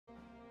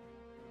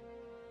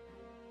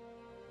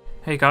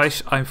Hey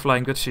guys, I'm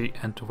FlyingDutchy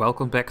and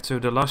welcome back to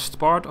the last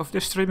part of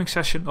this streaming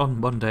session on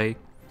Monday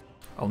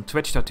on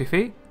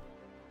twitch.tv.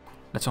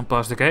 Let's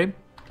unpause the game.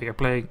 We are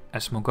playing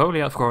as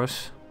Mongolia, of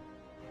course.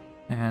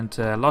 And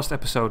last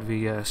episode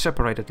we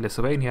separated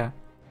Lithuania.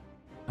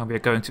 And we are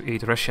going to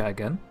eat Russia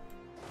again.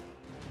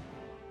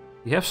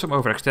 We have some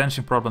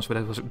overextension problems,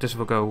 but this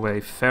will go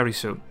away very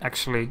soon.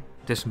 Actually,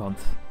 this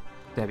month.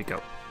 There we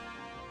go.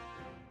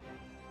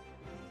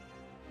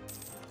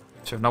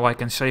 So now I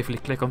can safely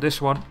click on this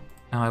one.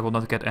 And I will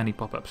not get any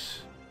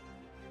pop-ups.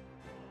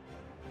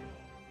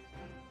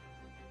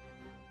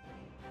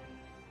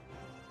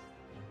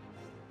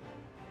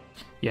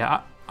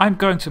 Yeah, I'm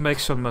going to make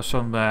some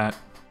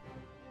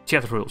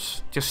chat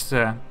rules. Just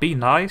be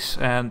nice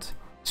and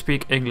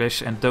speak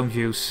English and don't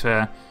use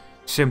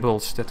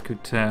symbols that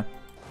could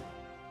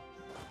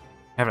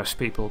harass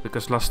people.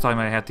 Because last time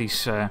I had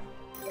these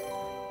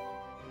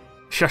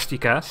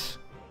shastikas,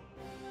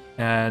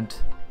 and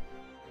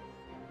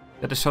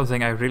that is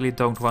something I really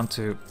don't want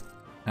to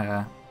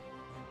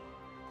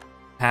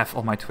have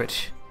on my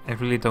Twitch. I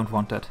really don't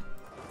want that.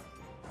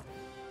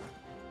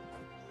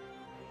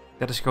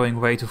 That is going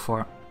way too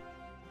far.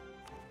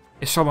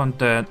 If someone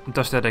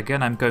does that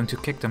again, I'm going to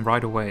kick them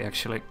right away,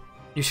 actually.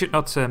 You should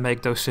not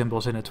make those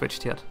symbols in a Twitch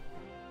chat.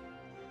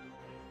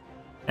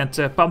 And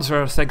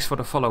Panzer, thanks for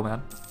the follow,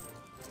 man.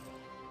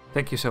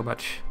 Thank you so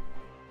much.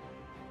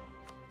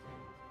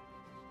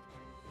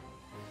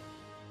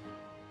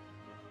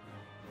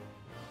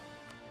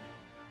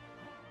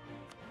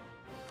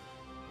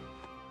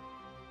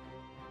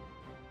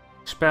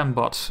 Spam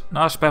bots. No,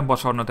 spam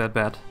bots are not that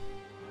bad.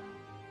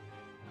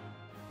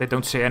 They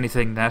don't say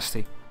anything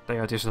nasty. They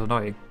are just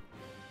annoying.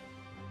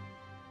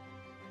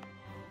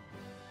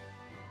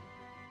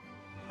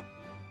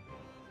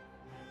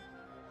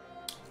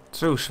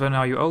 Truce, when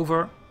are you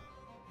over?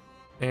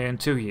 In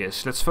 2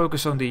 years. Let's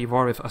focus on the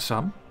war with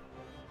Assam.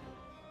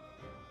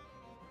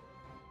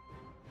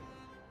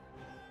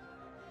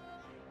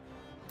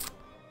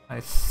 I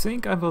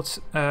think I will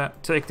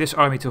take this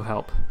army to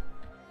help.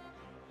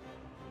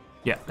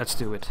 Yeah, let's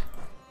do it.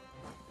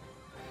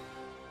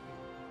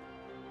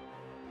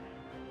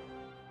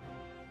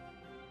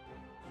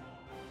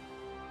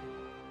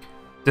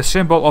 The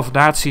symbol of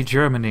Nazi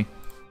Germany.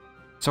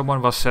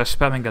 Someone was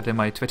spamming that in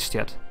my Twitch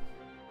chat.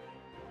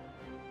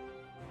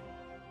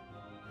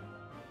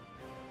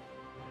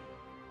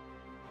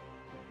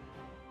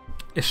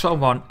 If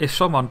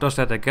someone does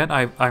that again,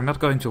 I'm not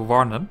going to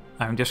warn them.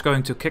 I'm just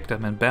going to kick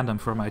them and ban them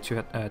from my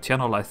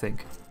channel, I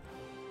think.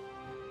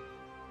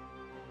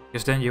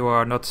 Because then you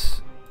are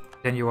not...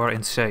 Then you are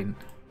insane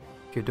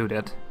if you do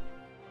that.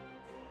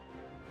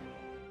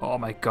 Oh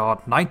my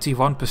god,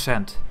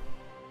 91%.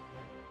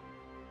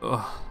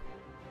 Ugh.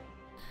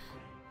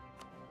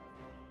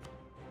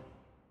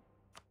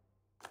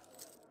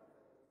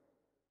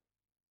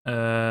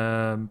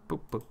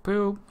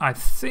 I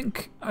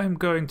think I'm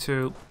going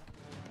to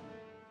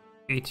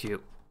eat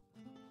you.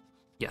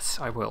 Yes,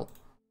 I will.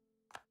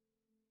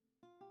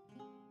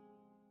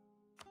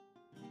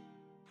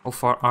 How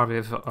far are we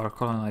with our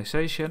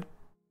colonization?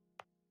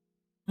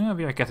 Yeah,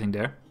 we are getting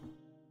there.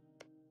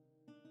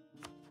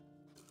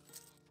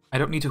 I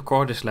don't need to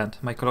core this land.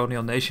 My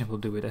colonial nation will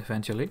do it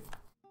eventually.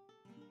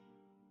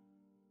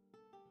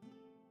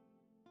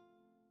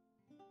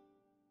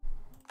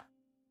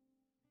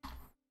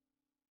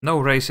 No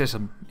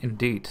racism,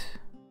 indeed.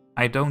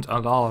 I don't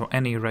allow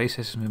any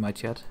racism in my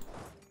chat.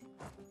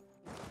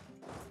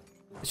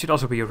 It should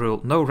also be a rule.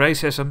 No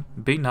racism,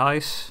 be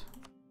nice,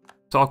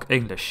 talk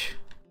English.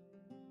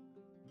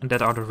 And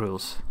that are the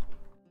rules.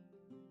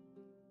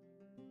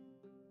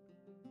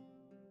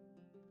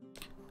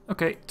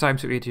 Okay, time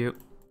to eat you.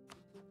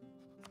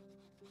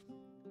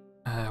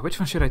 Which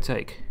one should I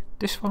take?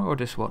 This one or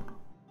this one?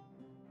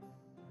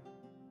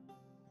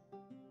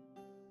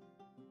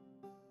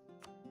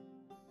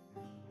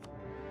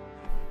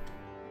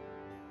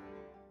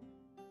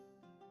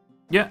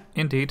 Yeah,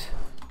 indeed.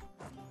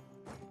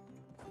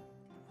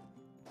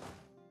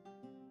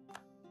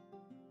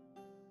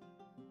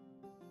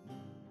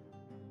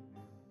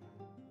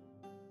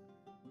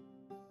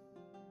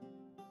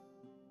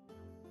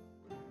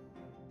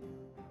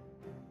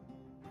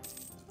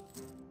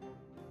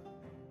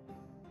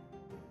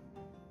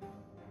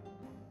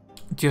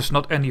 Just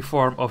not any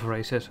form of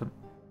racism.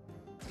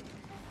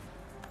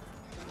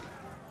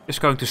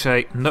 Just going to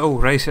say no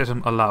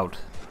racism allowed.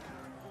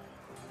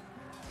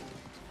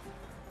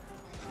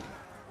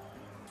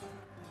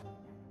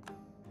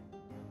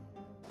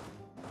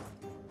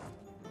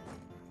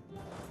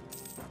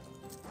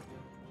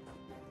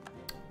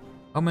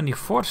 How many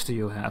forts do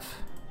you have?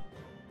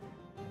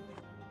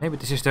 Maybe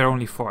this is their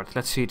only fort.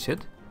 Let's siege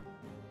it.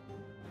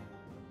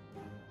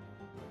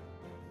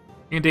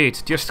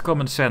 Indeed, just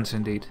common sense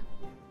indeed.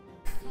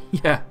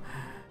 Yeah.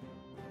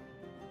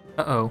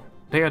 Uh-oh.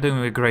 They are doing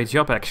a great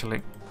job,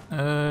 actually. We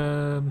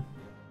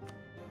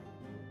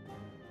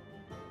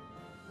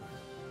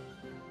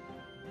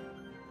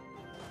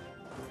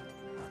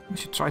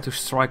should try to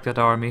strike that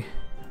army.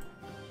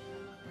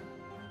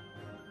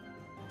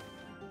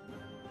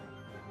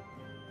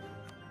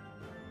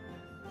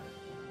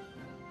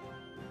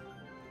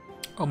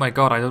 Oh my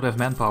god, I don't have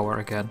manpower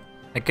again.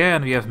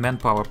 Again, we have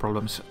manpower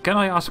problems. Can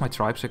I ask my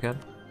tribes again?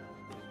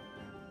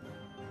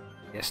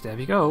 Yes, there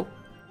we go.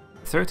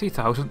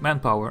 30,000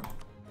 manpower.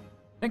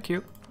 Thank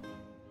you.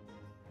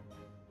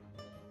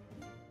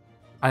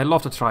 I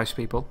love the tribes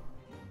people.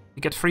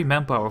 You get free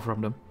manpower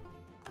from them.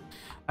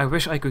 I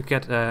wish I could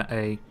get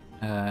a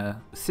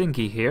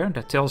thingy here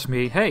that tells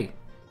me, hey,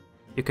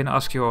 you can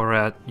ask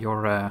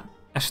your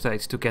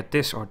estates to get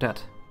this or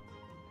that.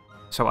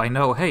 So I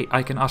know, hey,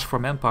 I can ask for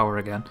manpower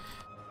again.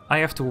 I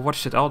have to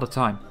watch it all the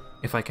time,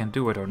 if I can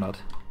do it or not.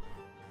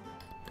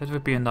 That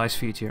would be a nice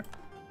feature.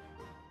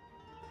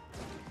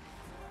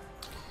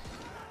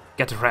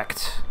 Get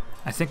wrecked.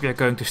 I think we are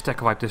going to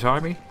stack wipe this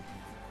army.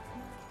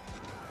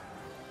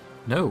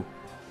 No.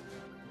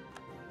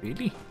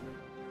 Really?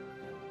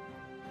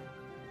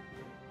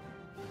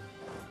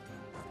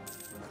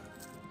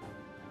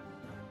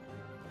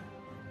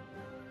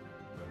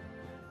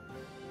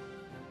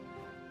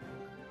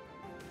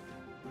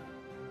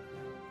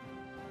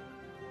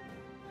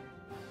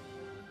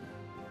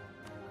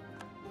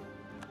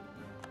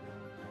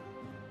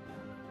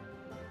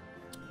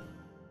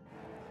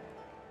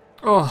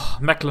 Oh,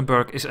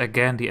 Mecklenburg is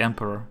again the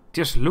emperor.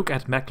 Just look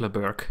at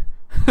Mecklenburg.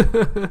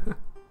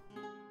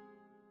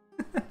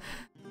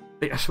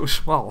 They are so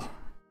small.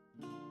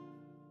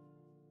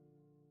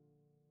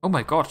 Oh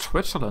my god,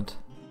 Switzerland.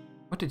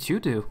 What did you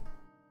do?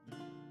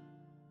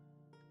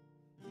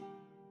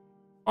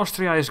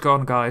 Austria is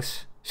gone,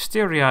 guys.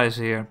 Styria is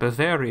here.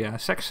 Bavaria,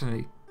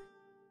 Saxony.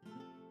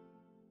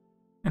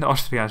 And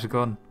Austria is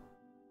gone.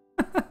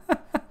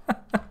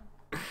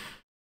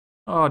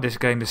 Oh, this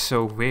game is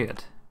so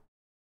weird.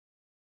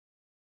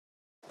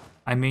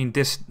 I mean,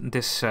 this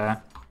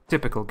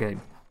typical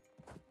game.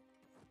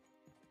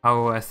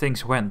 How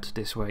things went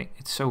this way.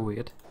 It's so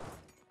weird.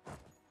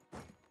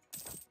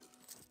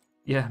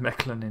 Yeah,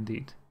 Mechlin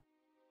indeed.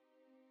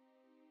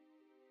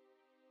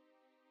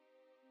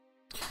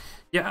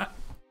 Yeah,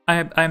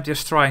 I'm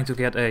just trying to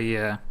get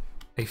a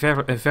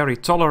very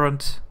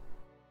tolerant,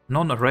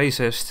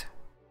 non-racist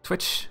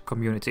Twitch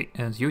community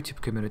and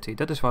YouTube community.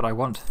 That is what I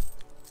want.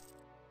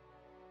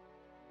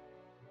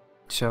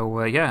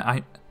 So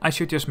yeah, I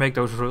should just make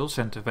those rules,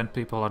 and when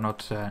people are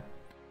not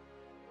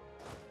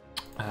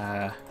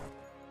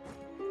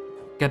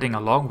getting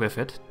along with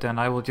it, then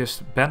I will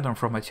just ban them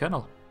from my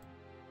channel.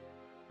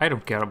 I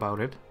don't care about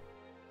it.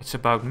 It's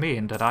about me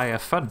and that I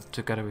have fun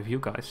together with you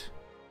guys.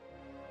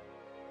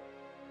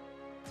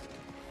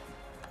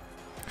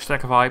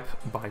 Stack wipe,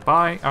 bye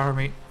bye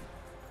army.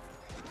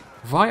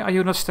 Why are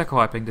you not stack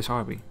wiping this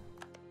army?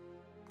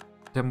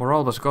 The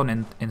morale was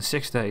gone in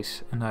 6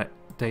 days and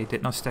they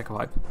did not stack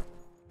wipe.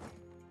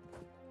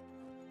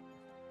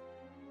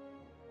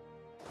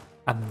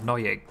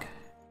 Annoying.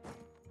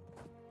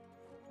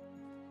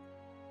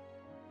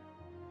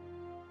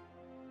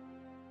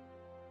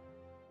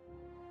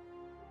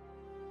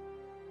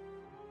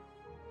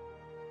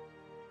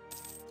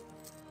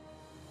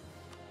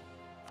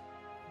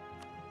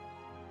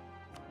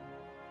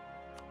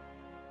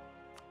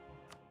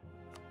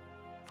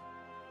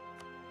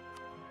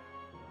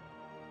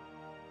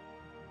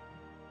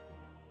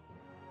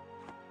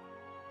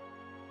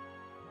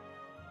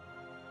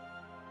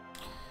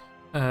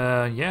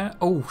 Yeah.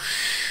 Oh,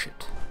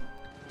 shit.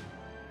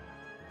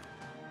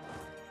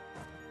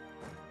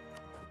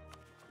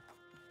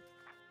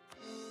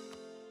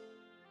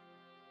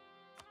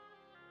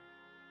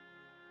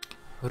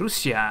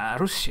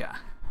 Russia.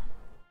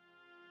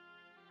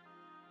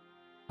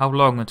 How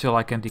long until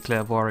I can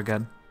declare war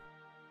again?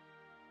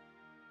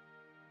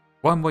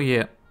 1 more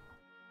year.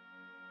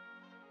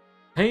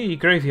 Hey,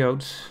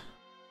 Graveyards.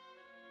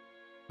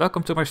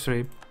 Welcome to my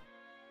stream.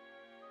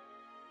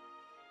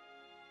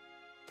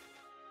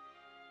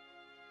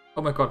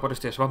 Oh my god, what is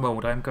this? 1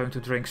 moment, I'm going to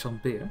drink some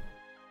beer.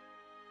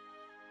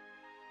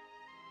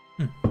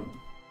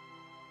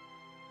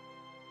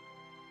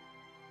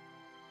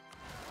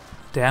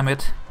 Damn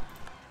it.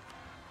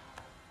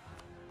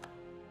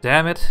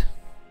 Damn it.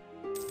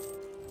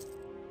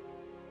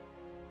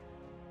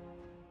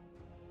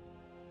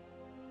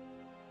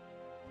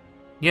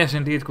 Yes,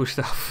 indeed,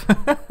 Gustav.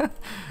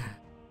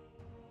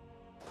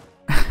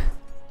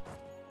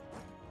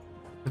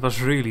 It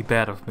was really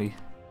bad of me.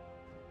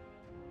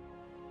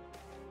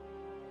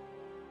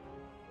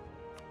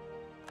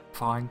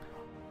 Fine.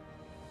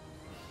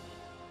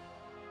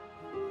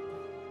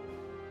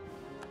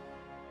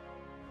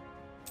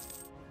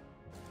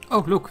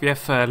 Oh, look, we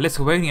have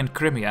Lithuanian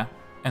Crimea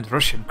and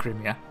Russian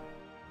Crimea.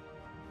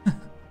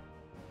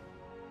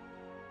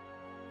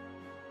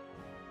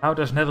 How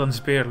does Netherlands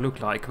beer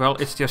look like? Well,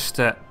 it's just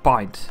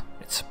pint.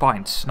 It's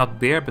pints, not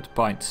beer, but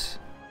pints.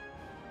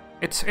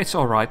 It's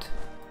alright.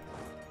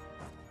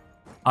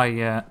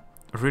 I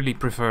really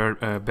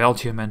prefer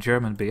Belgium and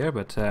German beer,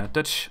 but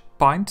Dutch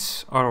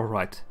pints are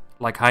alright.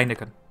 Like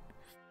Heineken.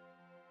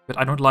 But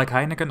I don't like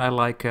Heineken, I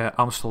like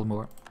Amstel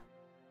more.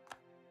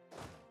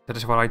 That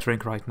is what I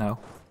drink right now.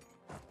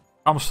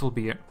 Amstel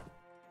beer.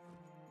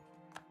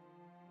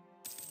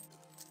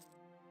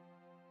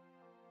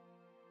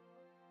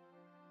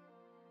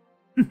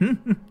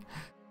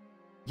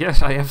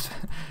 Yes, I have.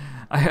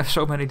 I have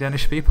so many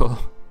Danish people.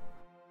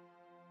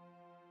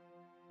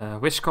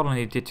 Which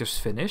colony did just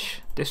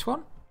finish? This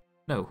one?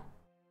 No.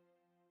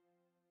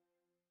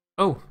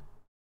 Oh,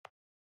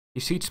 he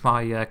sieged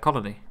my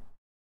colony.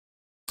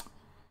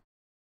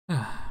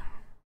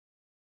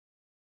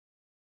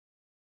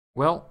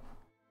 Well,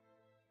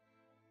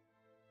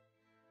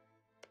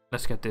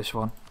 let's get this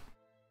one.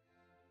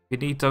 We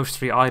need those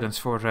 3 islands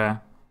for the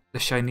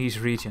Chinese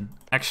region.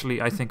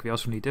 Actually, I think we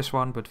also need this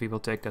one, but we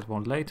will take that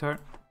one later.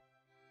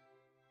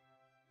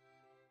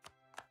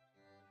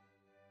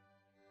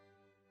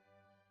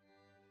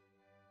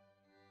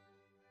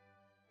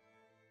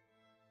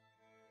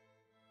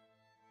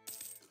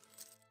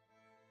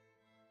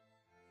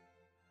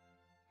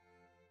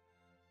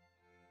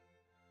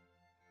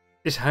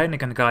 This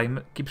Heineken guy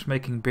keeps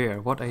making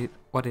beer. What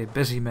a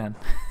busy man.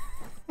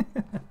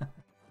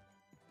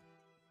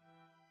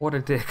 What a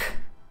dick.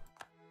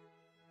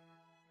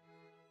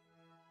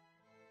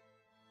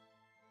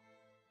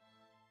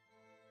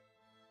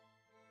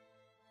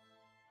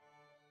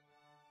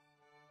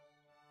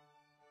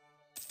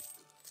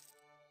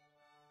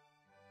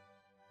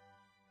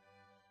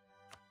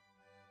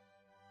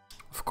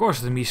 Of course,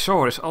 the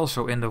Mysore is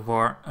also in the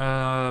war.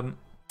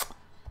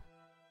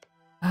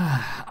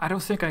 I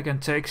don't think I can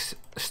take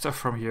stuff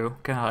from you,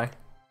 can I?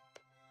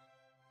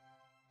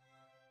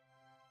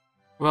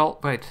 Well,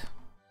 wait.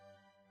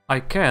 I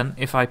can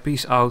if I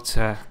peace out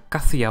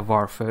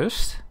Kathiawar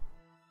first.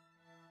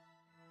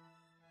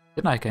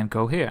 Then I can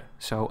go here.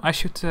 So I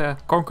should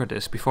conquer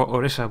this before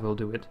Orissa will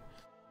do it.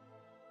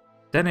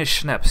 Danish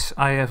schnapps.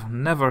 I have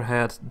never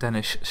had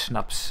Danish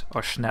schnapps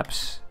or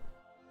schnapps.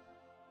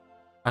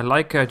 I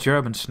like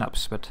German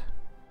schnapps, but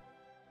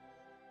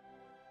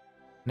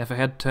never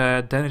had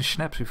Danish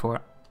schnapps before.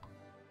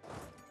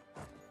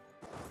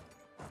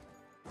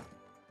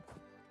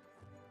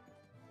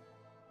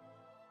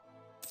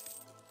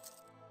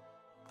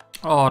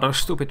 Oh, those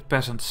stupid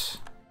peasants.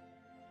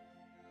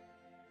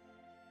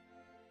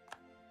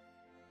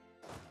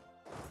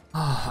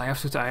 Oh, I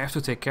have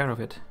to take care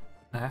of it.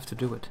 I have to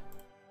do it.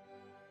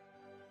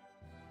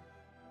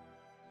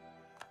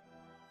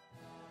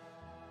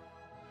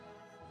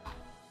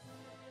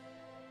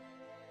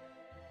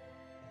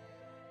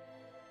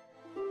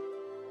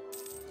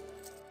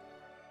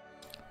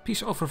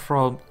 Peace offer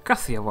from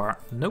Kathiawar.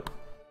 Nope.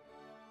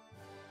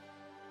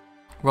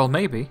 Well,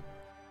 maybe.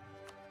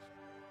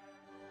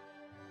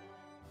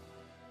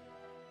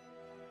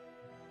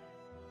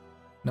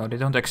 No, they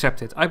don't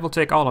accept it. I will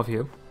take all of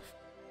you.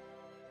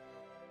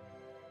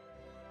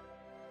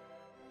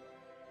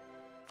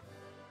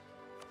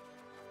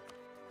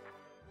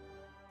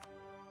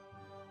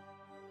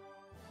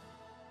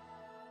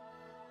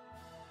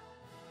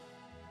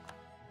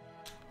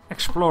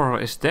 Explorer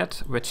is dead,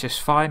 which is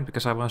fine,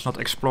 because I was not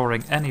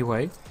exploring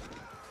anyway.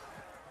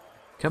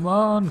 Come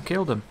on,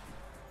 kill them.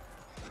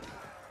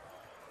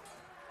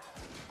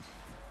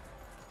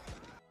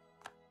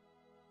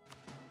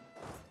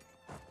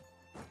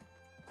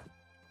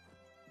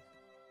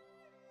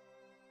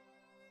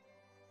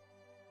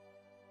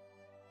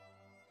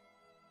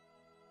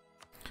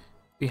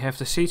 We have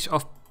the siege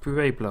of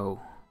Pueblo.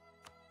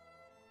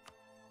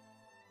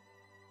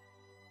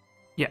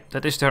 Yeah,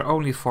 that is their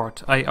only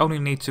fort. I only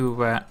need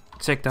to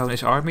take down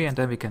his army and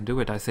then we can do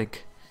it, I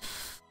think.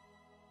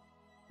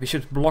 We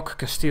should block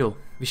Castile.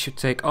 We should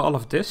take all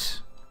of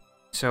this.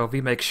 So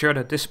we make sure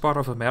that this part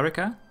of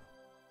America,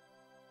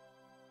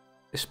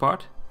 this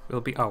part,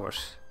 will be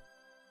ours.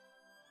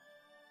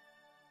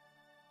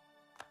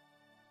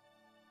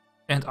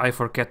 And I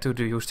forget to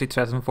use the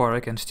threatened war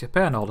against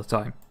Japan all the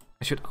time.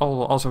 I should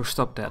also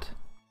stop that.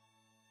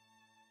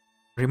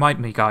 Remind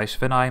me,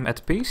 guys, when I'm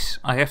at peace,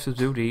 I have to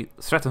do the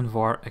threatened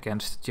war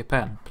against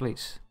Japan,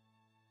 please.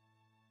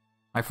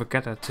 I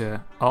forget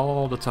that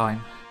all the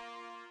time.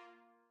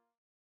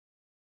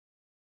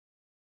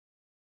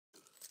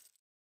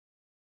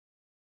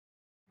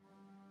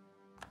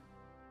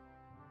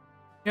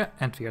 Yeah,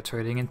 and we are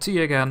trading in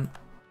tea again.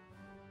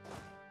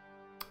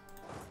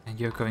 And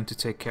you're going to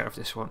take care of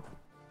this one.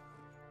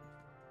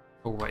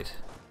 Oh, wait.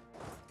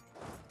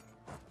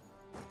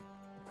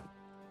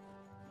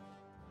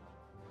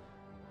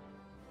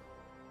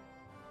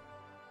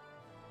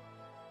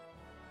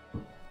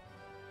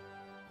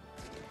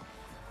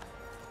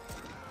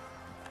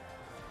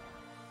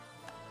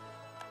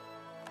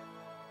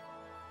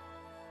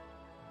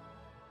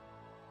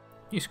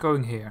 He's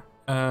going here.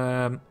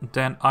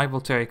 Then I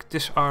will take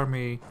this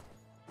army.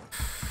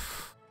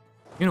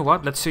 You know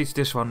what? Let's siege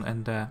this one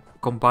and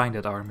combine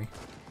that army.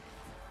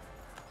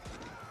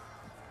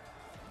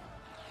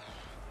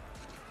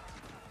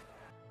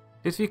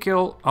 Did we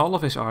kill all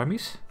of his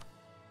armies?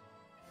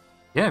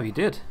 Yeah, we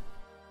did.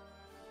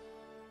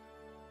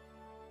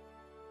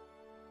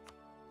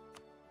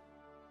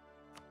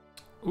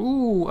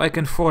 Ooh, I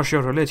can force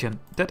your religion.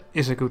 That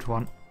is a good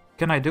one.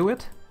 Can I do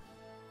it?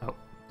 Oh,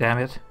 damn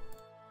it.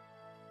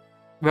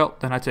 Well,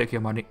 then I take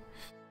your money.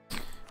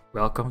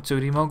 Welcome to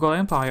the Mongol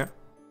Empire.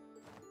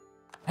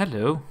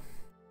 Hello.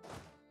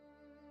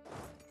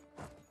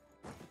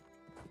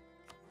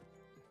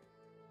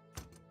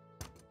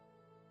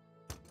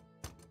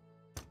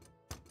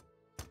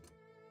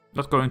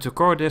 Not going to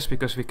core this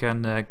because we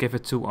can give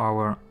it to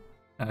our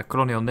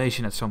colonial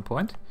nation at some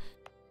point.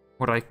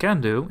 What I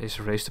can do is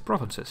raise the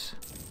provinces.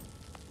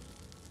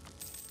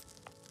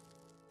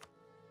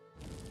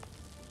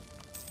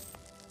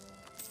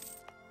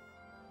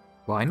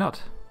 Why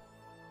not?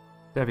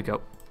 There we go.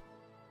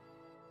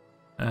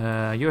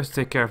 You have to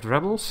take care of the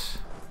rebels.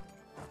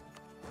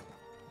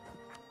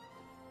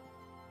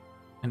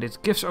 And it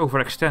gives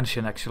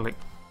overextension actually.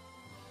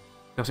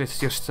 Because it's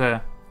just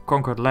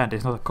conquered land,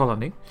 it's not a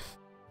colony.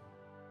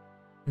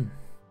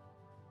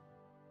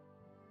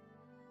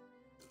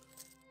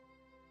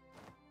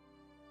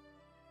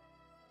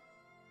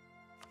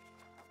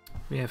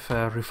 We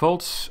have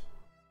revolts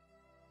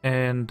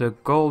in the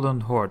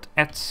Golden Horde.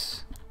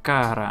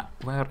 Kara.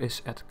 Where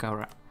is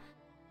Kara?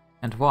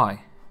 And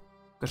why?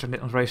 Because I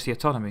didn't raise the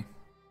autonomy.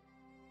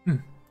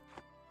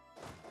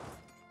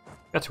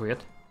 That's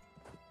weird.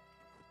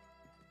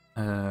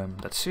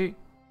 Let's see.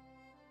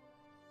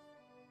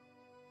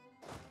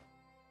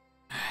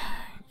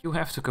 You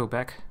have to go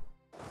back.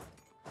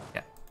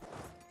 Yeah,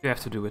 you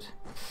have to do it.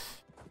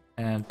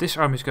 And this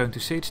army is going to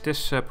siege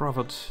this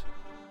province.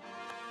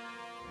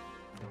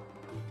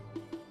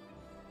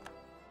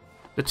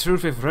 The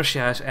truce with Russia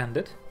has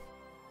ended.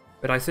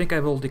 But I think I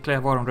will declare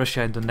war on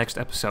Russia in the next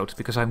episode,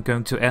 because I'm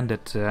going to end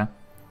it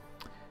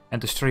and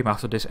the stream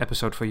after this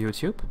episode for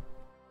YouTube.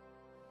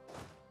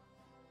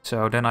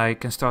 So then I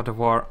can start the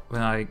war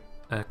when I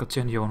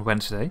continue on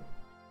Wednesday.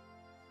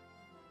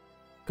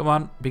 Come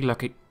on, be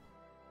lucky.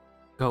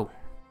 Go.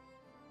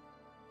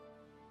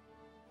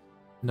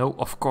 No,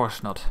 of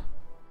course not.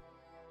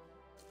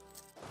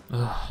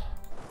 Ugh.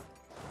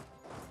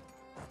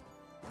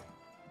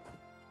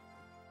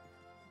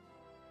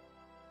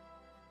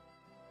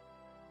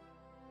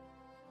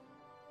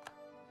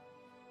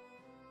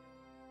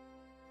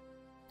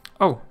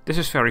 Oh, this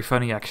is very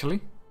funny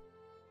actually.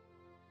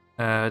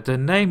 The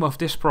name of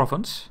this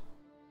province,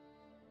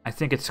 I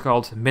think it's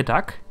called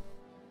Middag.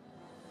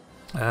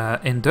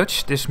 In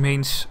Dutch this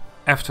means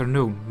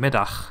afternoon,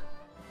 middag.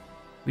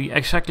 We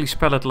exactly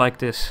spell it like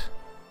this.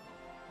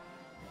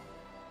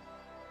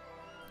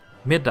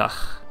 Middag,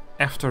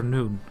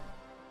 afternoon.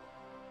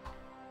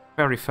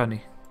 Very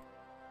funny.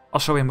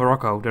 Also in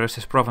Morocco there is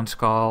this province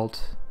called...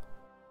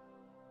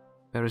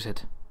 Where is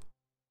it?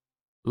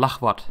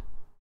 Lachwat.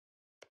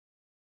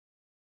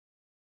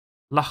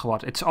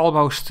 Lachwat. It's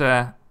almost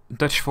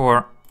Dutch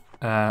for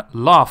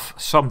laugh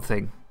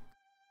something.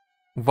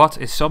 Wat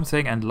is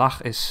something and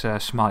lach is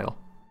smile.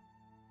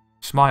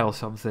 Smile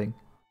something.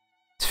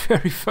 It's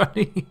very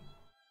funny.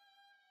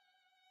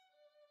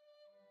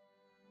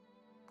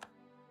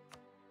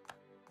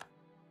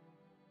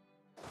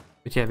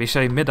 But yeah, we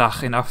say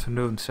middag in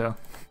afternoon, so...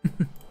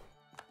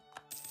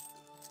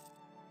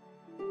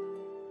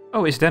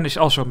 Oh, is Danish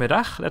also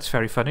middag? That's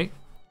very funny.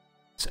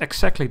 It's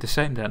exactly the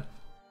same then.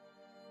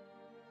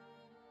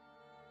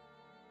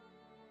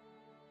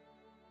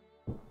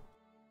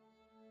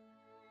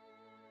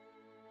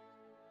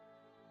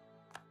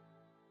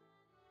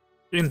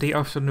 In the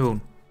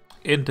afternoon.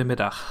 In de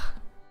middag.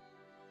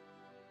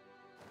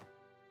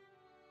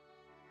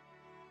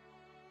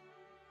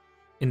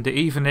 In the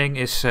evening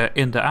is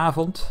in de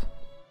avond.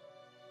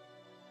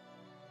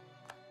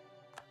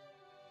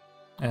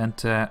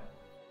 And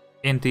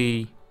in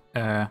the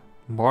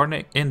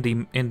morning, in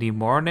the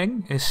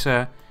morning is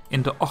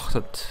in de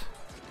ochtend.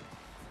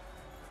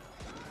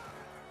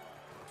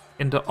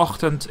 In de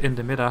ochtend, in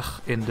de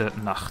middag, in de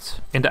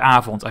nacht. In de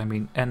avond, I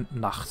mean, en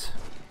nacht.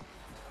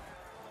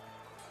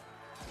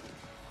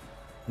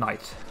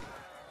 Night.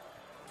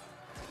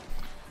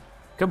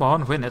 Come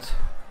on, win it.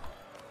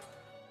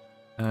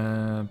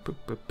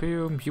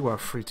 You are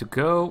free to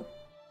go.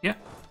 Yeah,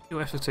 you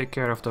have to take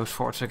care of those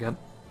forts again.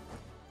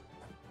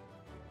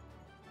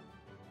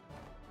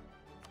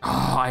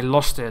 Oh, I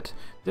lost it.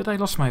 Did I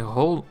lose my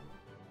whole...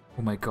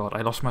 Oh my god,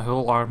 I lost my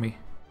whole army.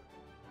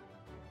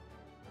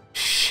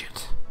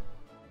 Shit.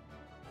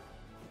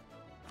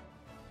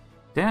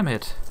 Damn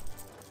it.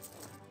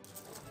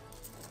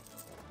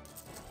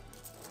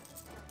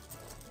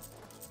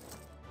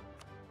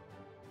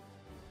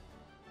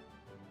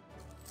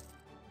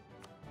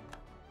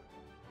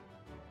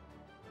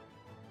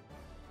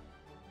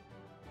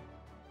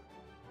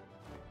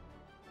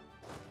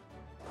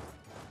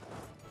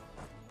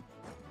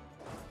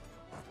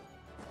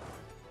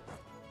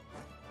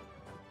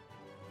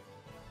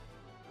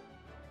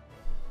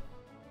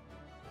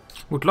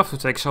 Would love to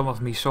take some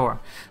of Mysore.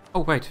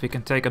 Oh wait, we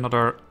can take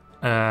another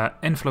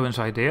influence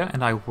idea,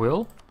 and I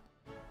will.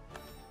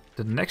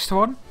 The next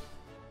one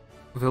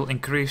will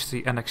increase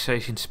the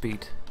annexation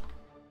speed.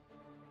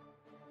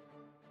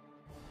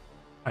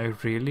 I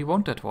really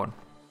want that one.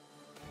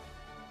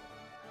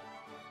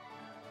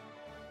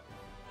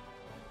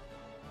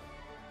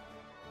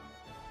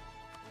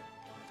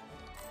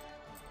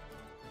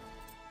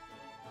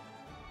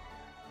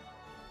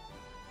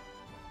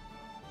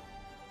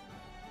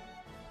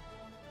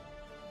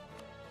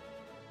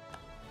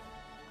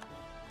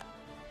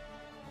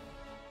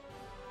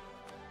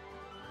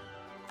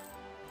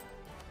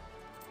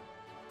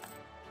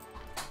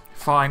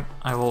 Fine,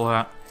 I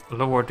will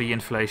lower the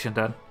inflation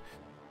then.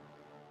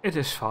 It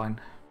is fine.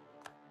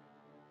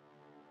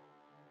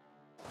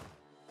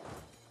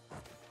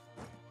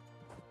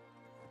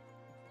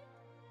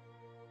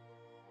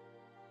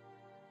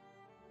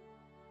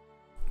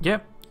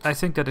 Yeah, I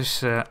think that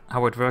is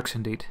how it works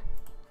indeed.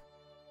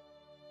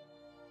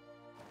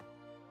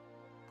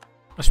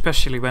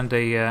 Especially when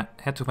they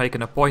had to make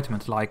an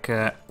appointment, like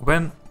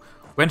when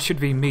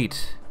should we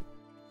meet?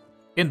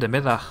 In de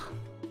middag.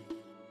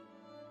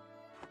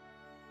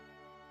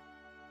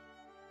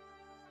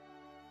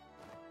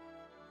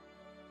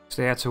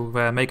 So they had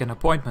to make an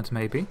appointment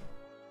maybe.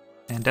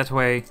 And that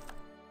way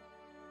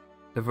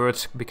the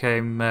words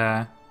became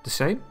the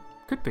same?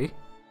 Could be.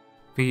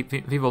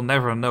 We will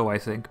never know, I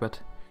think, but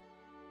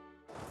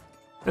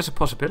there's a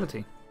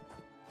possibility.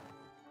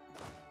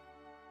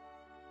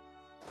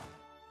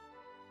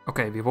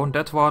 Okay, we won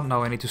that one,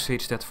 now I need to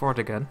siege that fort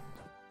again.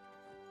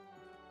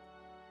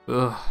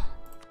 Ugh.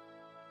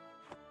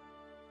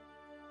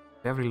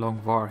 Very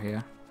long war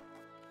here.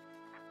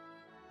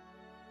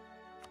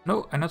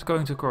 No, I'm not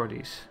going to core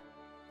these.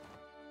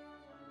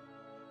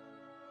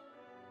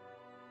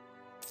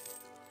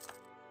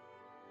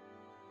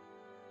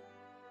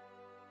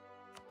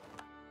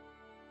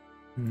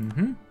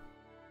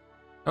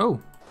 Oh.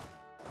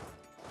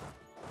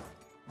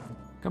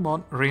 Come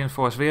on,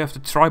 reinforce. We have the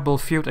tribal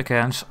feud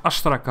against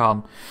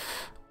Astrakhan.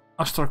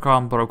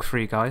 Astrakhan broke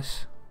free,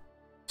 guys.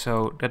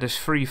 So that is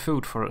free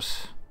food for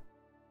us.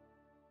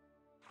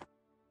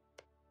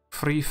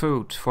 Free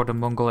food for the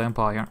Mongol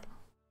Empire.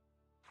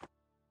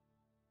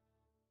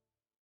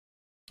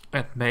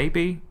 And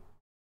maybe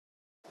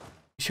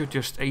we should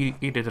just eat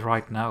it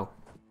right now.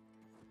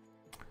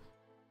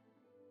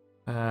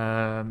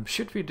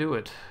 Should we do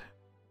it?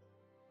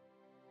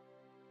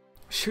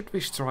 Should we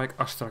strike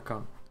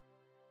Astrakhan?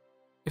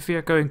 If we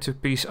are going to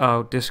peace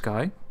out this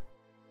guy,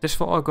 this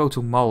will all go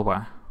to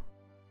Malwa.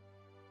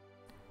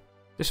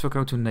 This will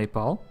go to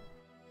Nepal.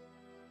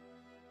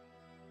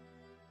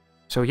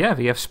 So yeah,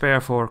 we have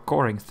spare for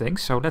coring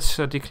things, so let's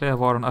declare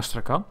war on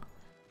Astrakhan.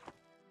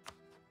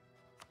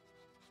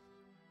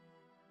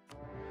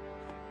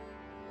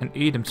 And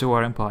eat them to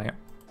our empire.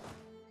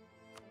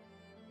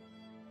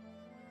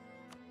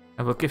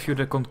 I will give you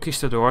the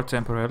Conquistador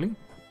temporarily.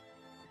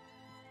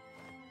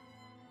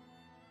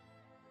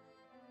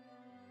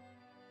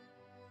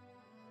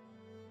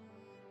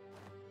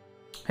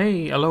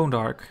 Hey, Alone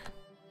Dark.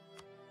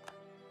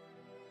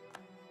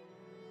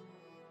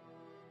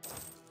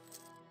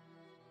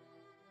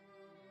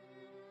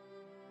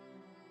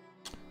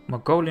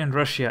 Mongolian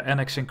Russia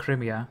annexing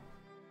Crimea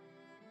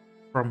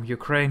from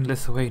Ukraine,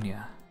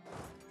 Lithuania.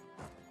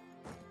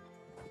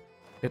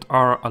 There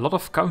are a lot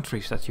of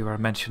countries that you are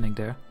mentioning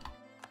there.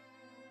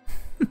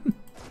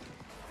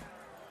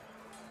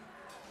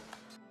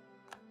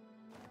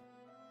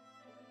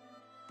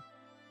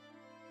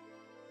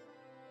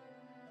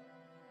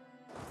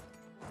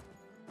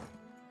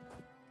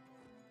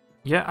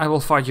 Yeah, I will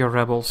fight your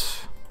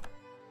rebels.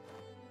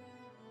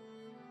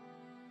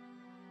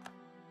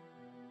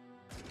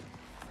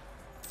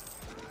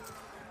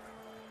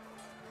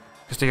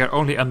 Because they are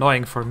only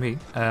annoying for me.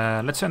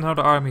 Let's send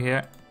another army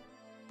here.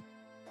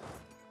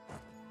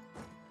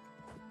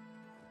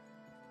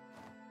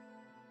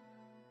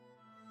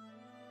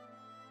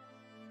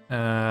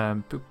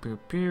 Pew, pew,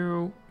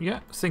 pew. Yeah,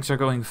 things are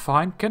going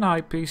fine. Can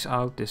I peace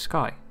out this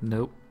guy?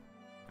 No,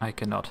 I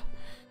cannot.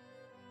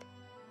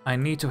 I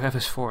need to have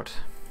his fort.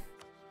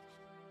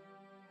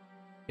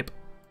 Yep.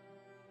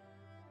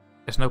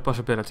 There's no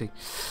possibility.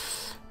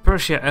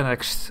 Persia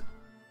annexed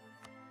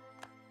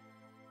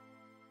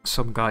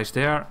some guys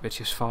there, which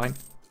is fine.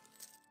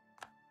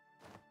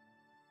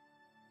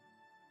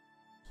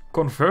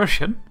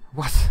 Conversion?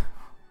 What?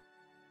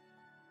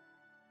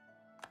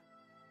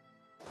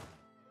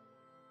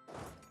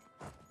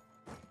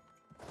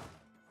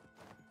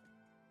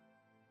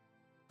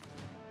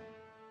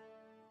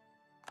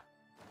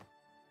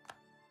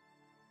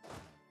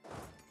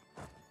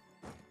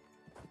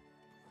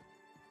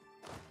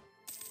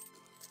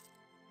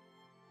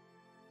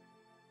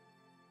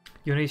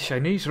 You need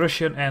Chinese,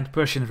 Russian and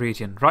Persian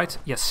region, right?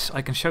 Yes,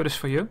 I can show this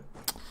for you.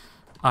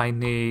 I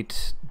need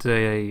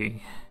the...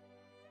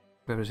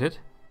 Where is it?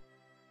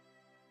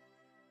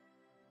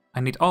 I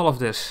need all of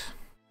this.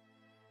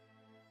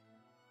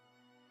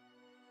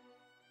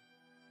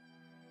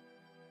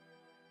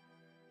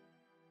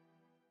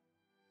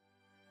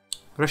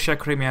 Russia,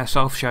 Crimea,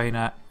 South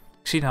China,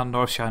 Xinjiang,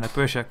 North China,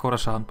 Persia,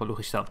 Khorasan,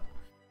 Balochistan.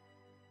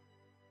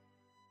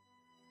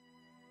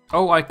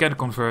 Oh, I can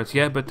convert,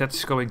 yeah, but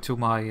that's going to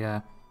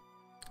my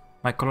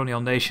my colonial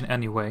nation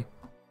anyway.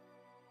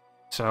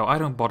 So I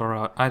don't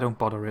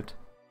bother it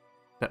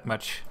that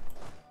much.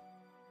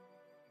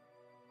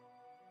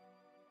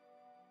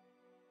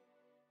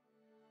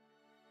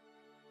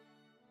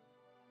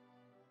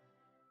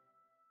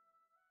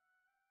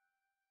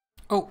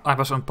 Oh, I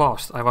was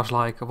unpaused. I was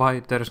like, why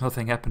there is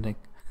nothing happening?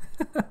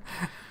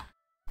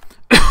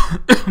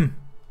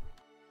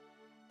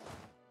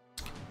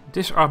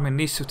 This army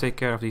needs to take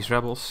care of these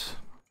rebels.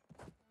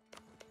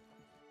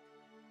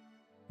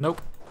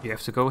 Nope, you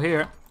have to go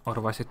here,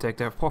 otherwise they take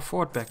their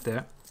fort back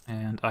there,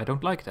 and I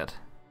don't like that.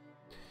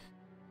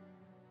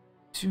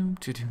 Doom,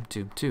 doom,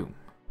 doom, doom.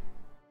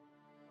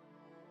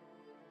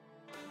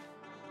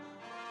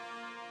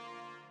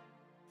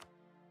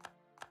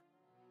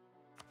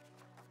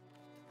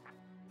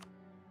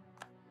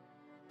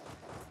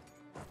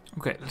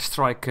 Okay, let's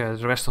strike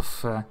the rest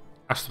of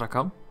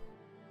Astrakhan.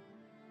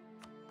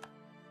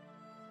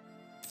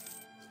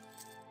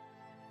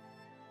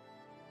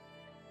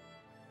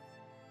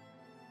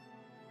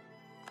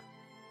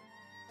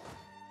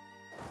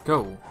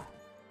 Go.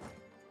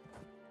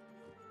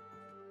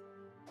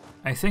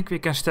 I think we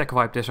can stack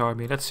wipe this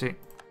army, let's see.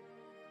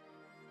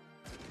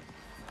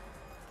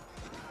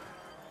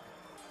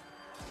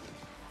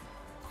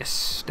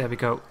 Yes, there we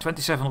go.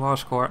 27 war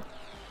score.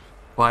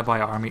 Bye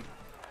bye army.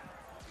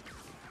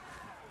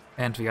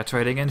 And we are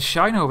trading in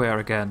Shinoware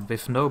again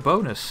with no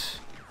bonus.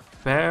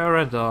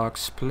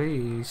 Paradox,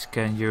 please,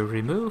 can you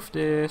remove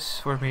this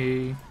for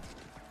me?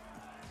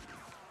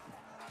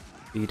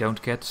 We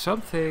don't get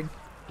something.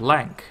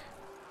 Blank.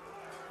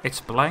 It's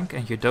blank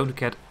and you don't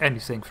get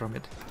anything from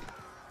it.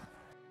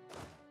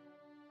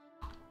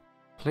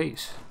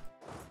 Please.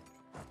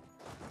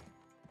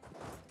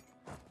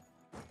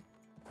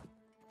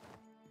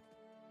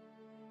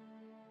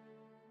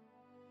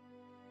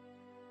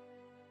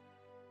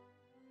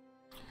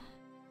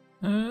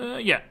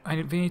 Yeah,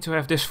 we need to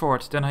have this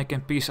fort, then I can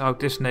piece out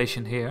this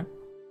nation here.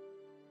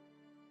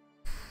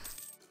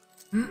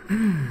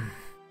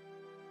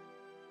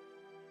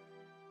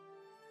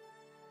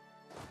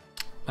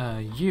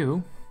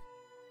 You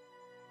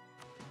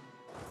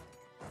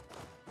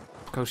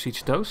go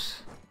siege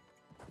those.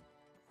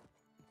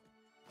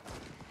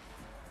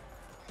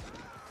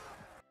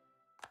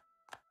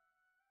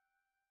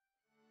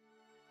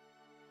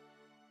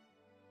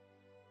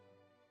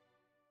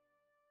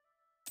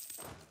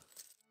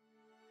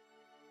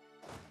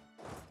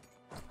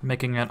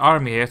 Making an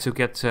army here to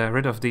get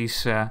rid of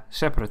these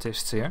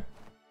separatists here.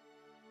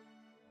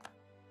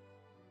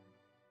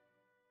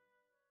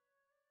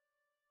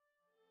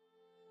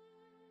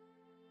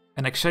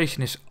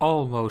 Annexation is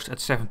almost at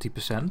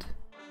 70%.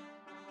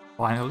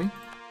 Finally.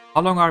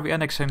 How long are we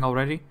annexing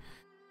already?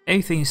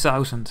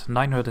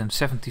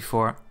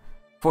 18,974.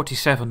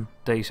 47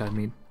 days, I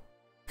mean.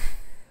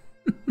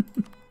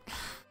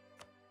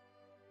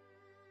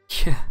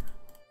 Yeah.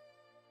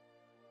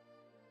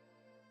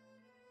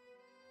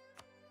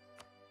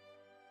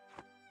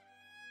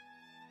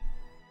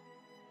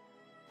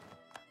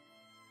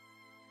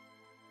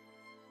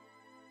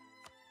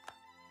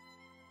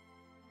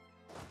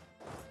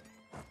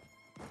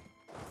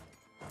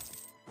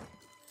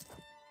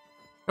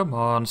 Come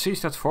on,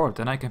 seize that fort,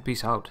 then I can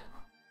peace out.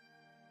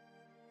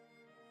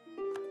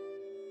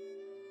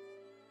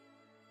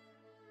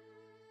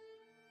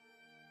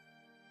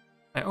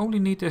 I only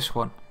need this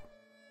one.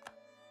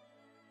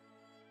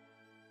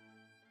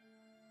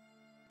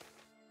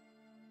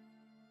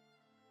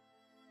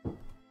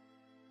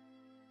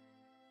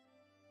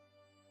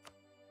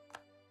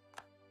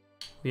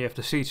 We have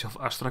the siege of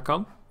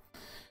Astrakhan.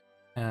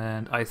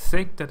 And I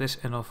think that is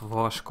enough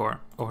war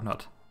score, or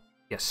not.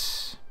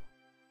 Yes.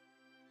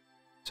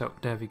 So,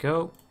 there we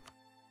go.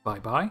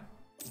 Bye-bye.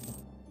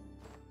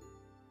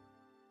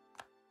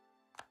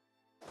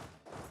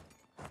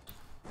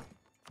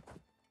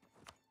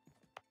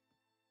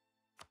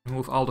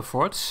 Remove all the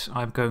forts.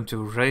 I'm going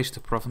to raise the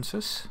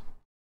provinces.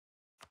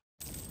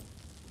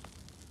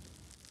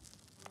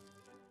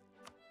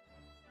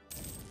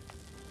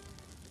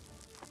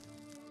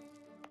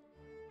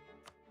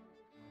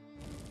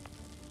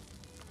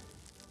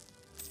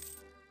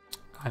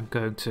 I'm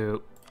going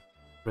to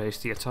raise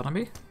the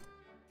autonomy.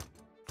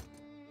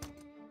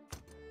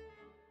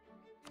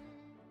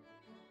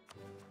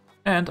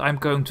 And I'm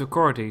going to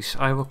core these.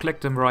 I will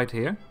click them right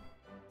here.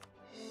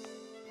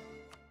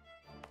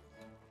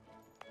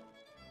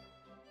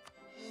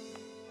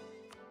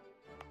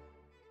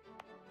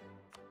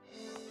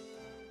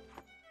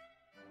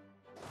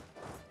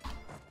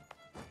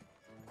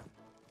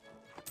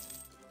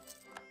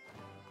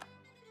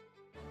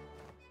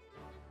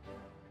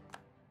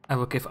 I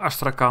will give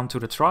Astrakhan to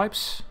the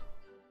tribes.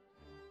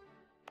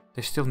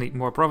 They still need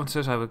more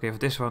provinces. I will give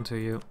this one to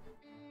you.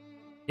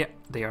 Yeah,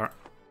 they are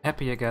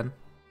happy again.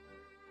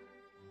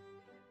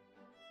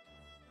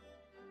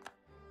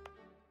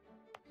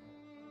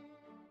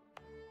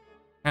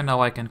 And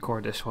now I can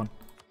core this one.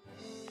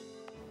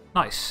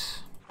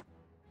 Nice.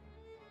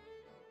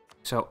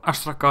 So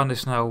Astrakhan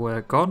is now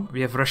gone. We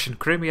have Russian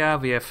Crimea,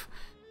 we have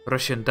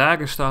Russian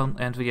Dagestan,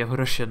 and we have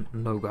Russian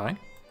Nogai.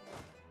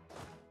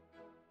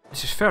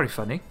 This is very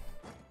funny.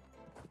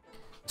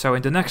 So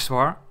in the next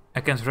war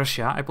against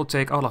Russia, I will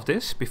take all of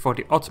this before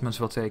the Ottomans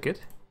will take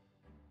it.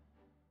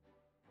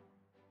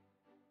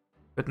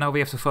 But now we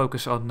have to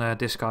focus on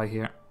this guy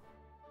here.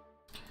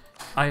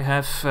 I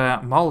have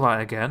Malwa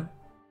again,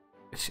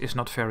 which is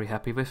not very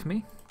happy with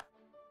me.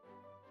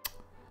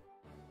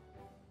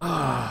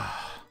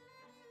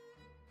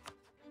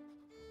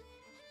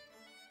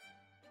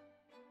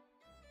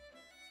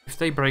 If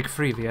they break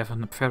free, we have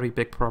a very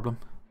big problem.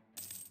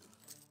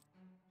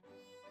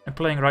 I'm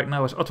playing right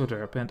now as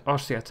Autoderp, and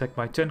Austria attacked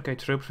my 10k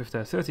troops with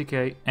their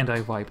 30k, and I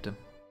wiped them.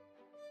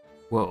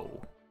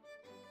 Whoa.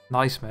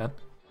 Nice, man.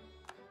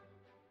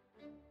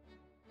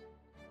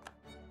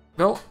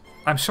 Well,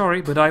 I'm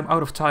sorry, but I'm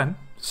out of time.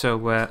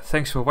 So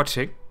thanks for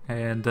watching.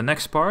 And the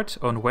next part,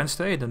 on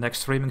Wednesday, the next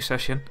streaming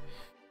session,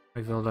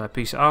 we will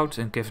peace out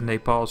and give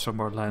Nepal some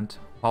more land,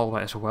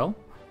 Malwa as well.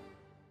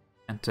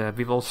 And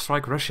we will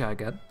strike Russia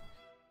again.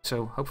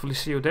 So hopefully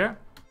see you there.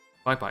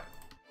 Bye bye.